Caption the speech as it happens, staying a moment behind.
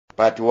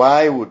But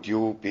why would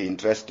you be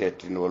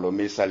interested in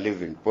Holomisa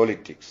leaving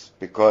politics?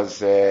 Because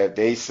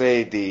they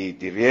say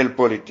the real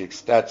politics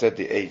starts at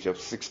the age of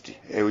 60.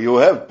 You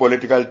have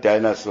political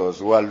dinosaurs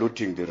who are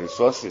looting the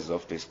resources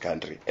of this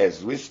country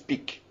as we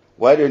speak.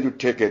 Why don't you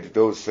take it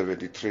those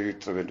 73,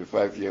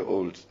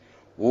 75-year-olds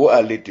who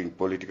are leading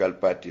political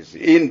parties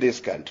in this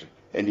country,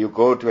 and you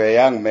go to a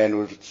young man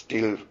who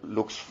still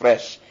looks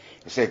fresh,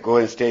 you say, go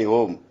and stay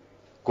home.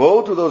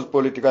 Go to those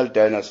political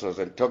dinosaurs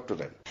and talk to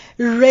them.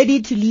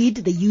 Ready to lead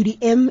the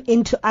UDM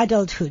into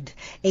adulthood.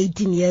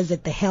 18 years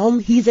at the helm,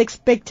 he's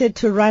expected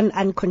to run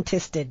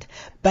uncontested.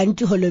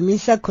 Bantu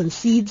Holomisa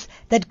concedes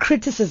that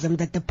criticism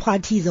that the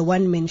party is a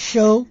one-man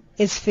show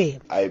is fair.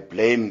 I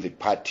blame the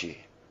party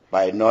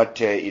by not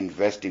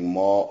investing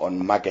more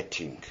on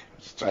marketing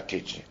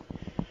strategy.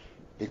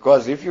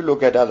 Because if you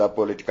look at other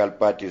political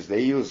parties,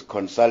 they use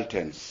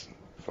consultants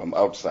from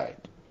outside.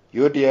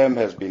 UDM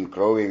has been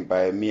growing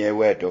by a mere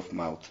word of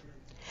mouth.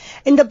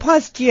 In the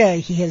past year,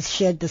 he has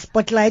shared the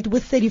spotlight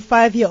with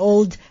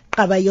 35-year-old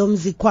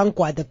Qabayomzi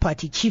Kwankwa, the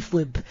party chief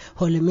whip.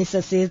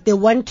 Holomisa says they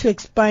want to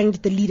expand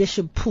the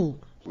leadership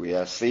pool. We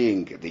are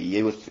seeing the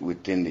youth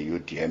within the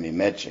UDM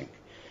emerging,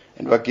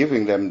 and we're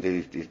giving them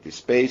the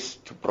space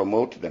to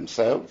promote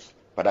themselves.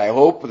 But I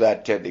hope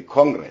that the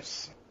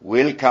Congress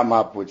will come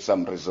up with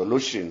some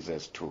resolutions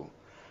as to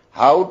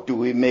how do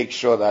we make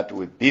sure that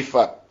we beef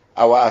up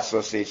our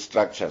associate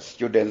structures,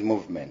 student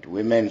movement,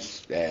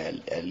 women's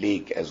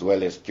league, as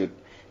well as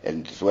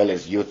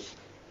youth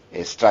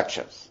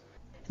structures.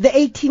 The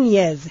 18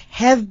 years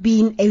have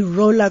been a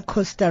roller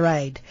coaster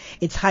ride.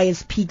 Its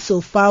highest peak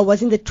so far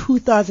was in the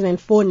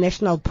 2004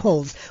 national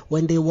polls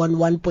when they won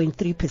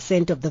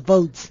 1.3% of the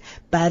votes.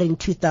 But in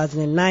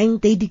 2009,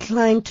 they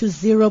declined to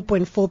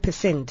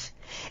 0.4%.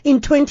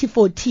 In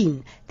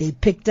 2014, they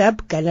picked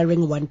up,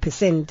 garnering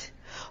 1%.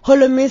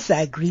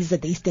 Holomisa agrees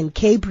that the Eastern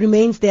Cape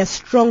remains their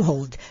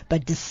stronghold,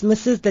 but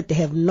dismisses that they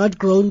have not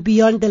grown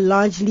beyond the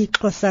largely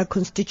Xhosa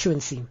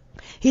constituency.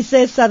 He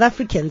says South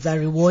Africans are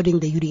rewarding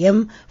the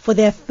UDM for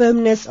their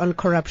firmness on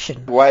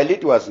corruption. While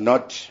it was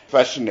not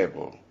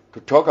fashionable to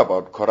talk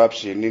about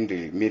corruption in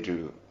the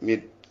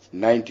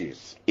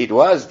mid-90s, it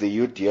was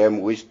the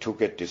UDM which took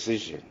a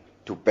decision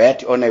to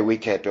bet on a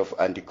wicket of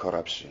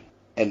anti-corruption.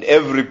 And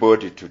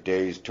everybody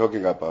today is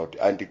talking about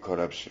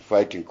anti-corruption,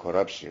 fighting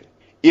corruption.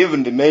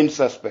 Even the main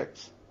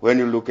suspects, when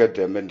you look at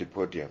them at the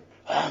podium,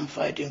 I'm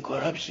fighting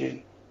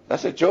corruption.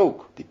 That's a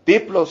joke. The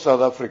people of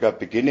South Africa are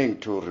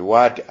beginning to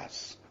reward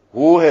us.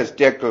 Who has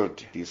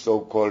tackled the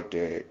so-called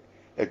a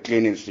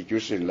clean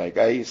institution like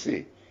IEC?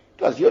 It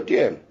was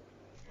UDM.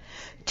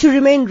 To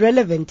remain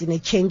relevant in a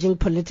changing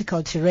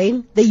political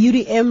terrain, the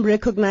UDM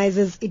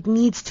recognizes it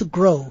needs to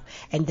grow,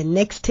 and the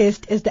next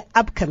test is the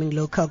upcoming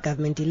local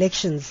government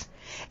elections.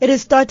 It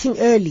is starting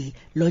early,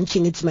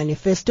 launching its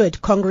manifesto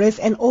at Congress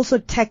and also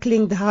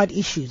tackling the hard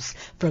issues,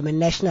 from a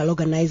national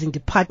organizing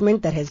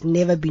department that has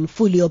never been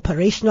fully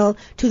operational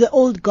to the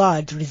old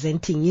guard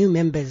resenting new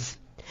members.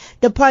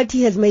 The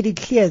party has made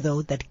it clear,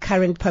 though, that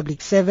current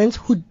public servants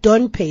who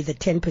don't pay the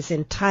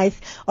 10% tithe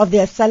of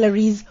their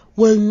salaries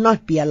will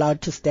not be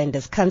allowed to stand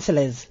as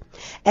councillors.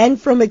 And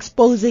from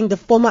exposing the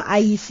former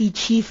IEC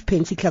chief,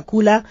 Pensi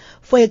Tlakula,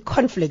 for a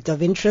conflict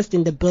of interest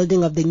in the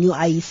building of the new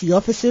IEC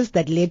offices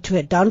that led to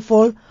her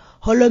downfall,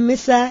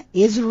 Holomisa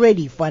is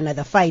ready for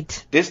another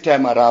fight. This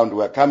time around,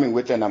 we're coming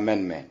with an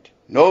amendment.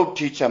 No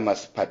teacher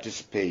must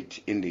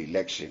participate in the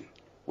election,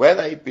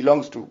 whether it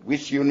belongs to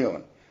which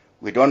union.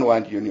 We don't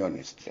want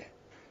unionists there.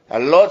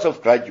 There are lots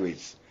of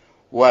graduates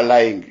who are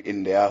lying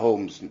in their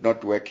homes,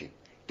 not working.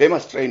 They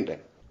must train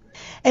them.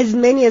 As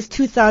many as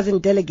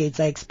 2,000 delegates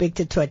are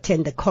expected to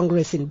attend the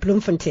Congress in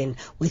Bloemfontein,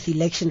 with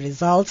election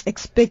results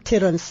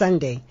expected on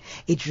Sunday.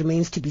 It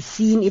remains to be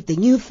seen if the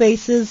new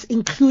faces,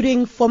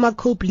 including former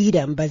COPE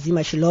leader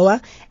Mbazima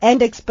Shilowa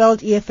and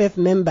expelled EFF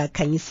member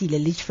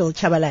Kanyisile Litchfield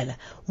Chabalala,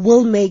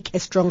 will make a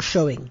strong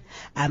showing.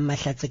 I'm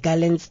Mahlatse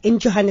Gallens in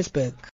Johannesburg.